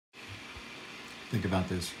Think about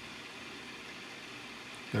this.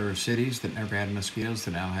 There are cities that never had mosquitoes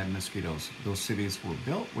that now had mosquitoes. Those cities were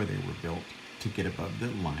built where they were built to get above the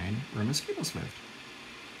line where mosquitoes lived.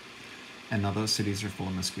 And now those cities are full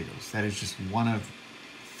of mosquitoes. That is just one of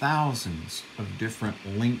thousands of different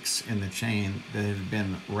links in the chain that have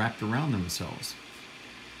been wrapped around themselves.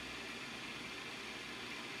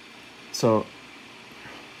 So,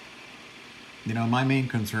 my main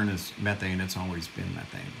concern is methane. It's always been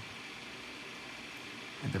methane.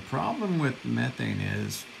 And the problem with methane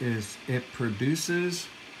is it produces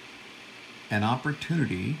an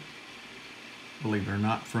opportunity, believe it or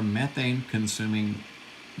not, for methane consuming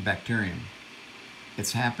bacterium.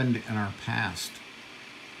 It's happened in our past.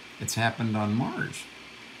 It's happened on Mars.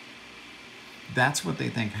 That's what they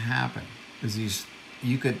think happened. Is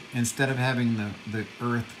you could, instead of having the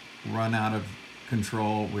Earth run out of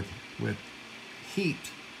control with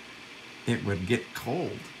heat, it would get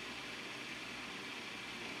cold.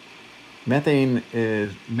 Methane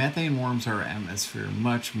warms our atmosphere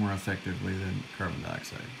much more effectively than carbon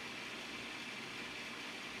dioxide.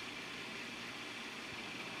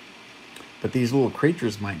 But these little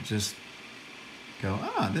creatures might just go,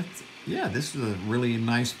 this is a really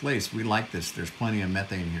nice place. We like this. There's plenty of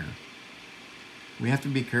methane here. We have to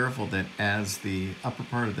be careful that as the upper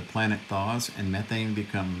part of the planet thaws and methane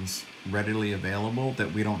becomes readily available,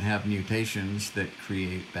 that we don't have mutations that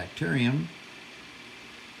create bacterium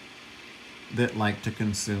that like to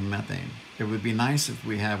consume methane. It would be nice if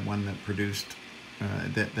we have one that produced,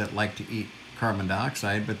 that like to eat carbon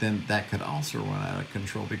dioxide, but then that could also run out of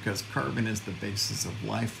control because carbon is the basis of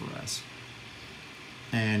life for us.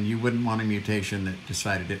 And you wouldn't want a mutation that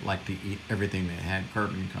decided it liked to eat everything that had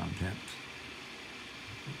carbon content.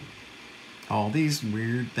 All these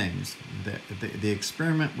weird things. The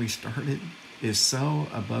experiment we started is so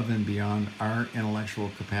above and beyond our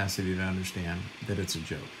intellectual capacity to understand that it's a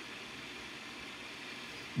joke.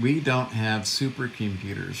 We don't have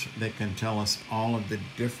supercomputers that can tell us all of the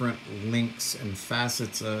different links and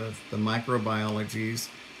facets of the microbiologies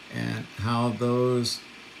and how those,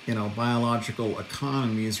 biological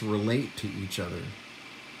economies relate to each other.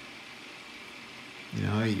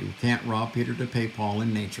 You can't rob Peter to pay Paul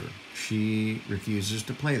in nature. She refuses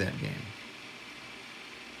to play that game.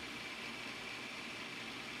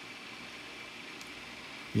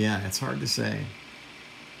 Yeah, it's hard to say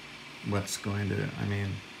what's going to,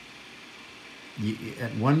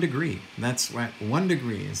 at 1 degree, that's right, 1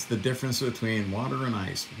 degree is the difference between water and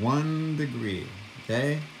ice. 1 degree,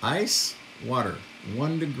 okay? Ice, water,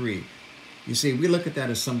 1 degree. You see, we look at that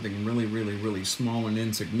as something really, really, really small and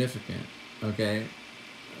insignificant, okay?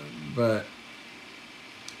 But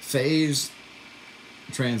phase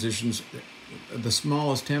transitions, the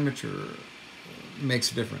smallest temperature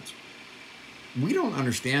makes a difference. We don't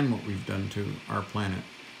understand what we've done to our planet.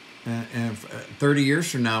 And 30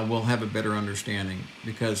 years from now, we'll have a better understanding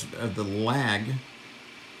because of the lag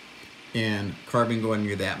in carbon going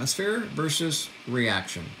into the atmosphere versus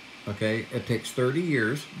reaction, okay? It takes 30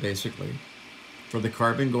 years, basically, for the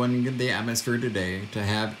carbon going into the atmosphere today to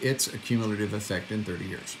have its accumulative effect in 30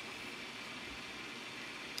 years.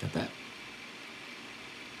 Got that?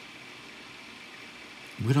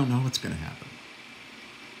 We don't know what's going to happen.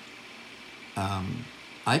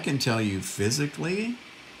 I can tell you physically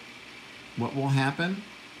what will happen.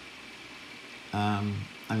 I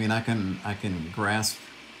can grasp,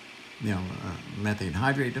 methane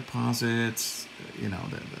hydrate deposits,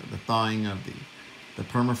 the thawing of the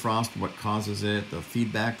permafrost, what causes it, the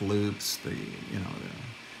feedback loops,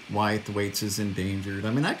 why Thwaites is endangered.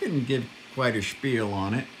 I can give quite a spiel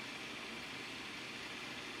on it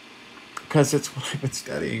because it's what I've been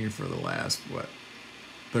studying for the last,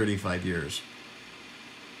 35 years.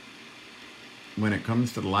 When it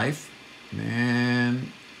comes to life,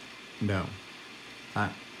 man, no.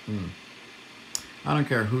 I don't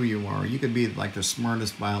care who you are. You could be like the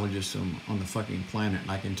smartest biologist on the fucking planet, and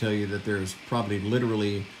I can tell you that there's probably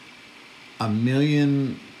literally 1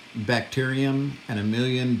 million bacterium and 1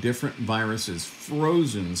 million different viruses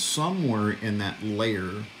frozen somewhere in that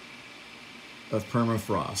layer of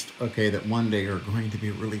permafrost, okay, that one day are going to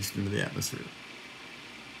be released into the atmosphere.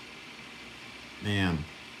 Man,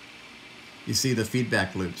 you see the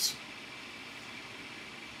feedback loops.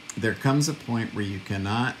 There comes a point where you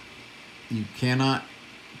cannot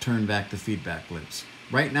turn back the feedback loops.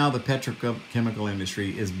 Right now, the petrochemical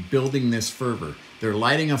industry is building this fervor. They're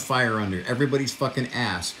lighting a fire under everybody's fucking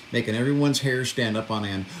ass, making everyone's hair stand up on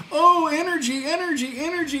end. Oh, energy, energy,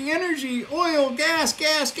 energy, energy, oil, gas,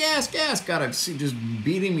 gas, gas, gas. God, I've seen just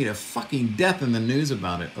beating me to fucking death in the news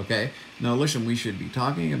about it, okay? No, listen, we should be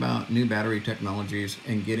talking about new battery technologies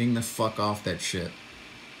and getting the fuck off that shit.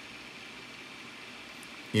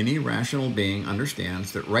 Any rational being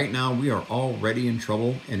understands that right now we are already in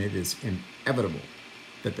trouble, and it is inevitable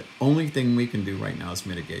that the only thing we can do right now is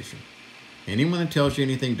mitigation. Anyone that tells you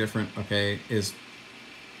anything different, okay,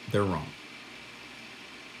 they're wrong.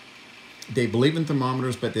 They believe in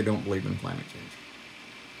thermometers, but they don't believe in climate change.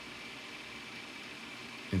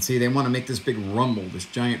 And see, they want to make this big rumble, this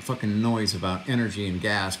giant fucking noise about energy and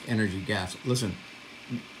gas, energy, gas. Listen,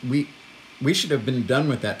 we should have been done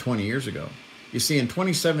with that 20 years ago. You see, in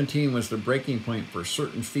 2017 was the breaking point for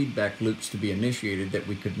certain feedback loops to be initiated that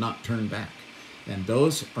we could not turn back. And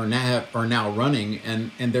those are now running,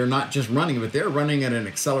 and they're not just running, but they're running at an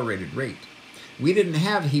accelerated rate. We didn't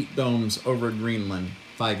have heat domes over Greenland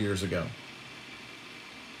 5 years ago.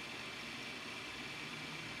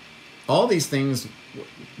 All these things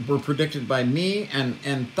were predicted by me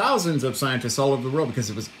and thousands of scientists all over the world because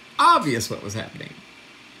it was obvious what was happening.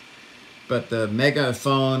 But the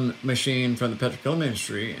megaphone machine from the petrochemical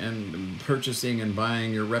industry and purchasing and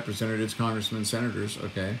buying your representatives, congressmen, senators,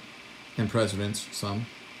 okay, and presidents, some.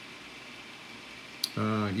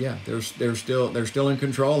 Yeah, they're still in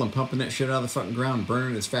control and pumping that shit out of the fucking ground,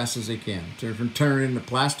 burning it as fast as they can, turn it into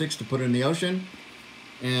plastics to put in the ocean,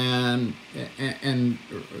 and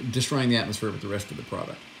destroying the atmosphere with the rest of the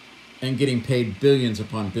product, and getting paid billions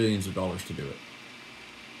upon billions of dollars to do it.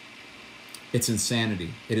 It's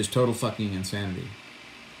insanity. It is total fucking insanity.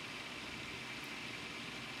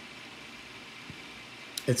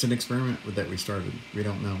 It's an experiment that we started. We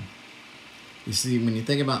don't know. You see, when you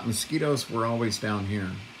think about mosquitoes, we're always down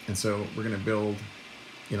here. And so we're going to build,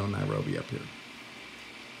 Nairobi up here.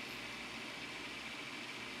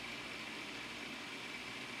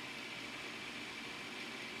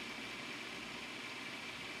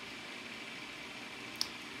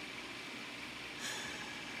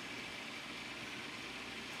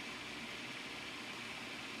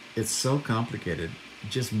 It's so complicated.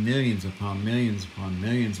 Just millions upon millions upon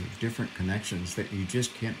millions of different connections that you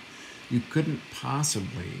couldn't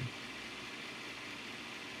possibly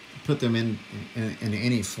put them in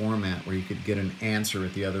any format where you could get an answer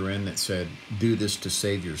at the other end that said, do this to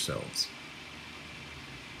save yourselves.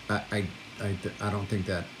 I don't think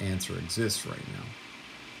that answer exists right now.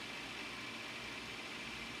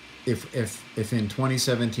 If in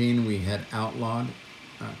 2017 we had outlawed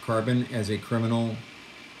carbon as a criminal,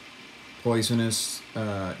 poisonous,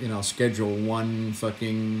 Schedule 1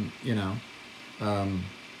 fucking,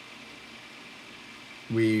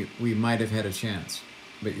 we might have had a chance.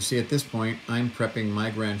 But you see, at this point, I'm prepping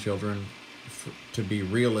my grandchildren to be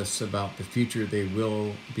realists about the future they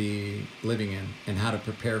will be living in and how to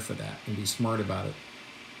prepare for that and be smart about it.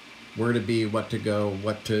 Where to be, what to go,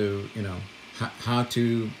 what to, how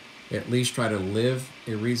to at least try to live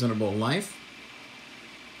a reasonable life.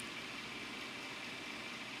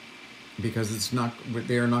 Because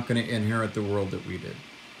they are not going to inherit the world that we did.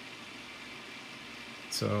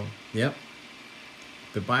 So, yep.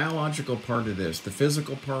 The biological part of this, the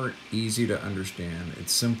physical part, easy to understand.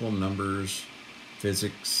 It's simple numbers,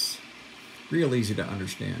 physics, real easy to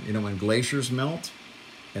understand. When glaciers melt,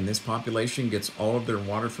 and this population gets all of their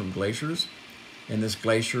water from glaciers, and this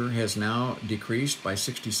glacier has now decreased by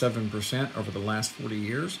 67% over the last 40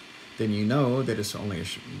 years, then you know that it's only a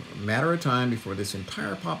matter of time before this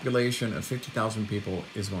entire population of 50,000 people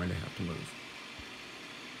is going to have to move.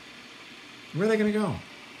 Where are they going to go?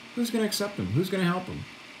 Who's going to accept them? Who's going to help them?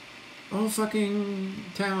 Oh, fucking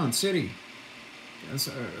town, city,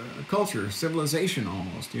 culture, civilization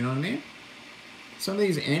almost, you know what I mean? Some of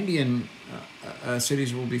these Andean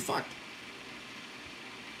cities will be fucked.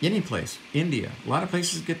 Any place, India, a lot of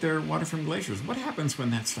places get their water from glaciers. What happens when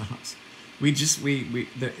that stops?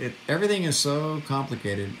 Everything is so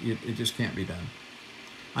complicated, it just can't be done.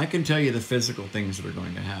 I can tell you the physical things that are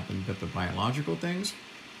going to happen, but the biological things,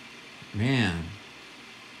 man,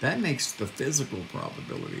 that makes the physical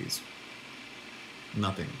probabilities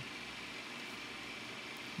nothing.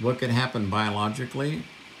 What could happen biologically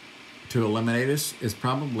to eliminate us is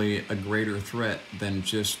probably a greater threat than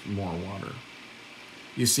just more water.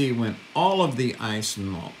 You see, when all of the ice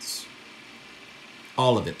melts,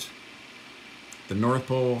 all of it, the North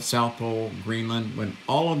Pole, South Pole, Greenland, when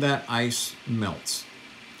all of that ice melts,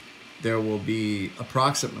 there will be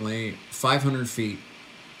approximately 500 feet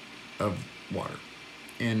of water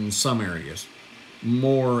in some areas,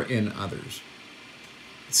 more in others.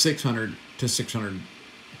 600 to 600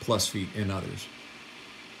 plus feet in others.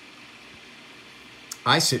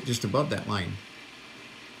 I sit just above that line.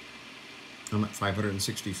 I'm at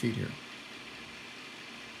 560 feet here.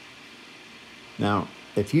 Now,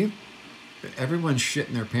 everyone's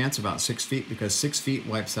shitting their pants about 6 feet because 6 feet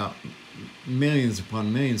wipes out millions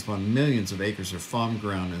upon millions of acres of farm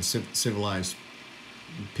ground and civilized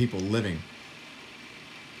people living.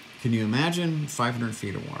 Can you imagine 500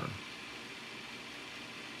 feet of water?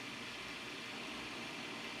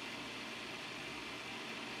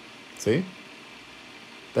 See?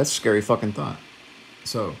 That's a scary fucking thought.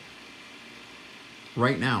 So,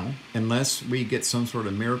 right now, unless we get some sort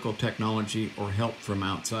of miracle technology or help from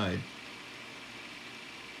outside,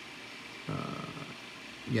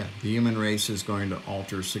 yeah, the human race is going to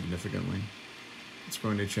alter significantly. It's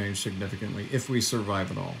going to change significantly if we survive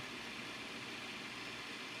at all.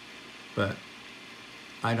 But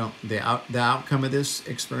the outcome of this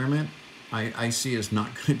experiment, I see is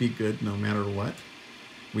not going to be good no matter what.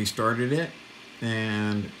 We started it,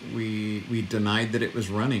 and we denied that it was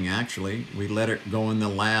running, actually. We let it go in the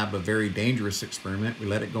lab, a very dangerous experiment. We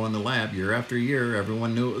let it go in the lab year after year.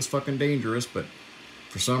 Everyone knew it was fucking dangerous, but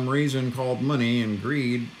for some reason called money and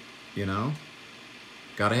greed, you know,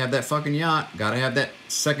 gotta have that fucking yacht, gotta have that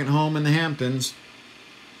second home in the Hamptons.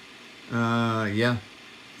 Yeah,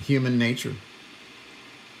 human nature.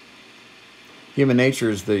 Human nature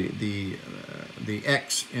is the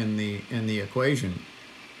X in the equation.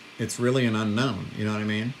 It's really an unknown. You know what I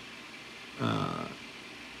mean?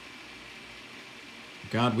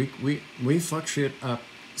 God, we fuck shit up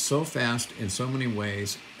so fast in so many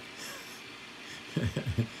ways.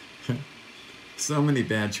 So many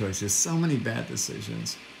bad choices, so many bad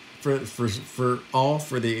decisions, for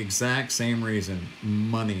the exact same reason: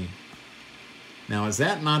 money. Now, is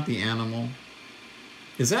that not the animal?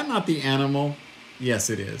 Is that not the animal? Yes,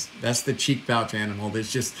 it is. That's the cheek pouch animal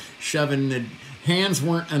that's just shoving the hands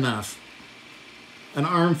weren't enough. An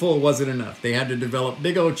armful wasn't enough. They had to develop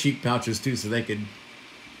big old cheek pouches too, so they could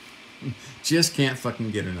just can't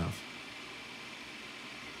fucking get enough.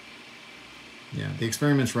 Yeah, the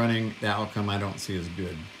experiment's running. The outcome I don't see as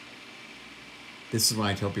good. This is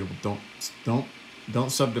why I tell people don't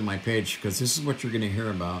sub to my page, because this is what you're going to hear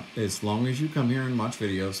about. As long as you come here and watch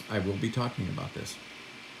videos, I will be talking about this.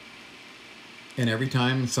 And every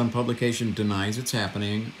time some publication denies it's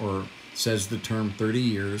happening or says the term 30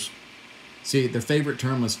 years, see, their favorite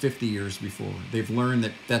term was 50 years before. They've learned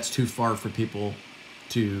that that's too far for people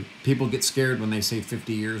get scared when they say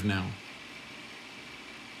 50 years now.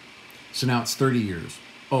 So now it's 30 years.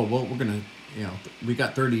 Oh, well, we're going to, we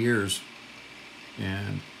got 30 years,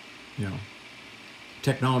 and,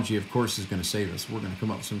 technology, of course, is going to save us. We're going to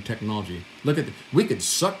come up with some technology. We could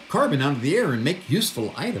suck carbon out of the air and make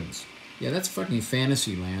useful items. Yeah, that's fucking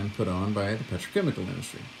fantasy land put on by the petrochemical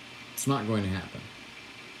industry. It's not going to happen.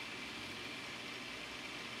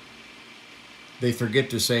 They forget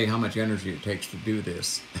to say how much energy it takes to do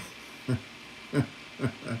this.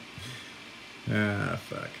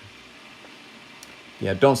 Fuck.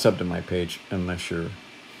 Yeah, don't sub to my page unless you're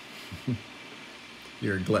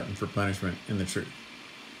a glutton for punishment in the truth.